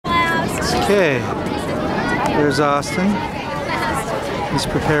Okay, there's Austin. He's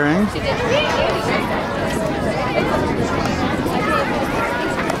preparing.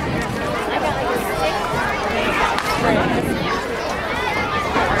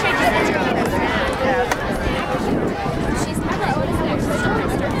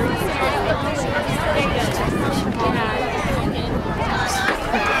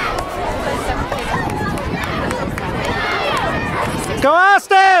 Go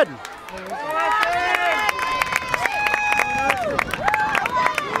Austin!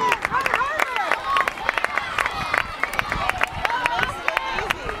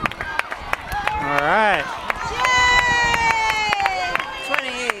 All right.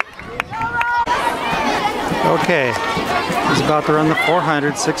 28. Okay, he's about to run the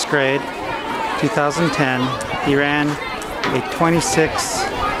 400, 6th grade, 2010. He ran a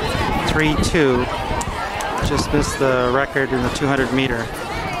 26.32. Just missed the record in the 200 meter.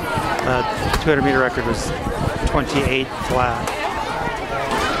 200 meter record was 28 flat.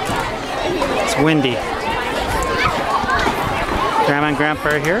 It's windy. Grandma and Grandpa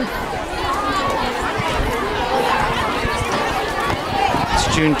are here. It's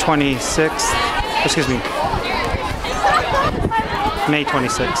June 26th. Excuse me. May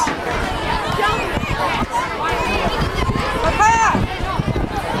 26th.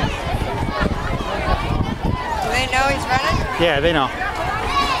 Know he's running? Yeah, they know.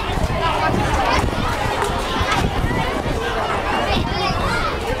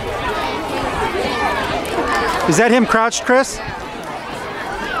 Is that him crouched, Chris?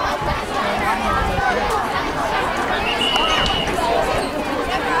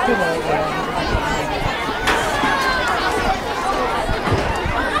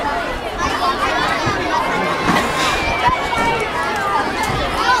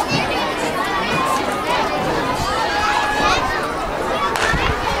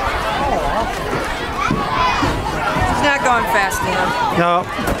 Going fast enough. No.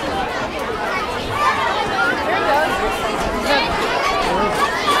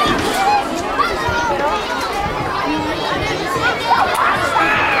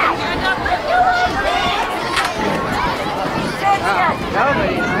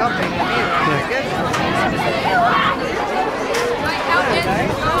 Nobody's helping him either.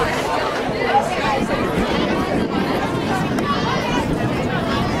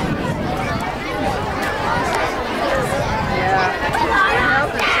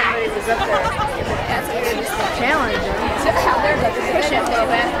 Challenge.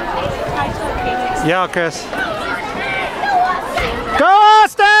 Yeah, Chris. Go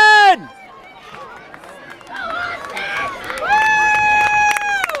Austin!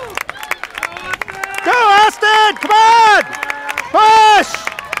 Go Austin! Come on! Push!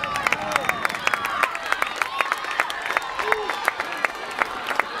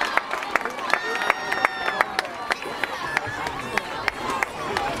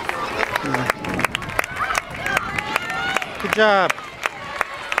 Good job.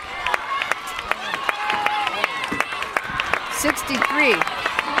 63.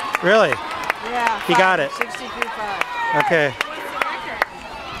 Really? Yeah. He got it. 63.5. Okay.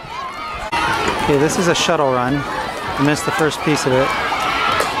 Okay, this is a shuttle run. I missed the first piece of it.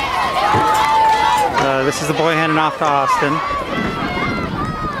 This is the boy handing off to Austin.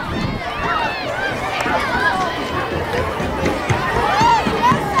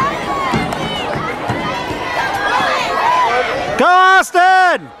 Go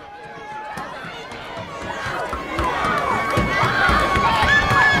Austin!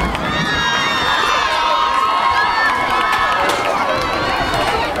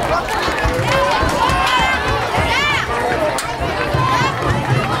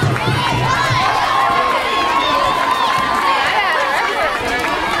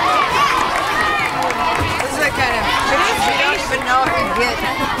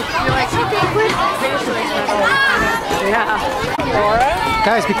 Yeah.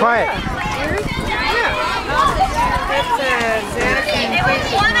 Guys, be quiet.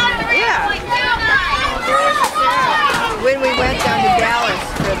 When we went down to Dallas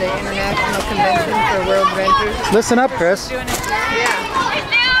for the International Convention for World Renters. Listen up, Chris. Yeah.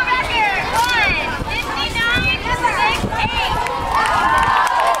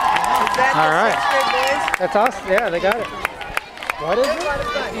 All right. That's awesome. Yeah, they got it. What is it?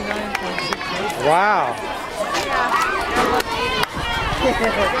 Wow.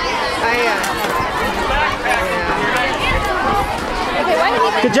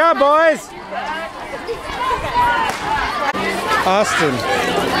 Good job, boys. Austin,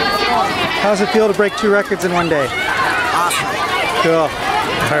 how's it feel to break 2 records in one day? Awesome. Cool.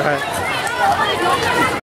 All right.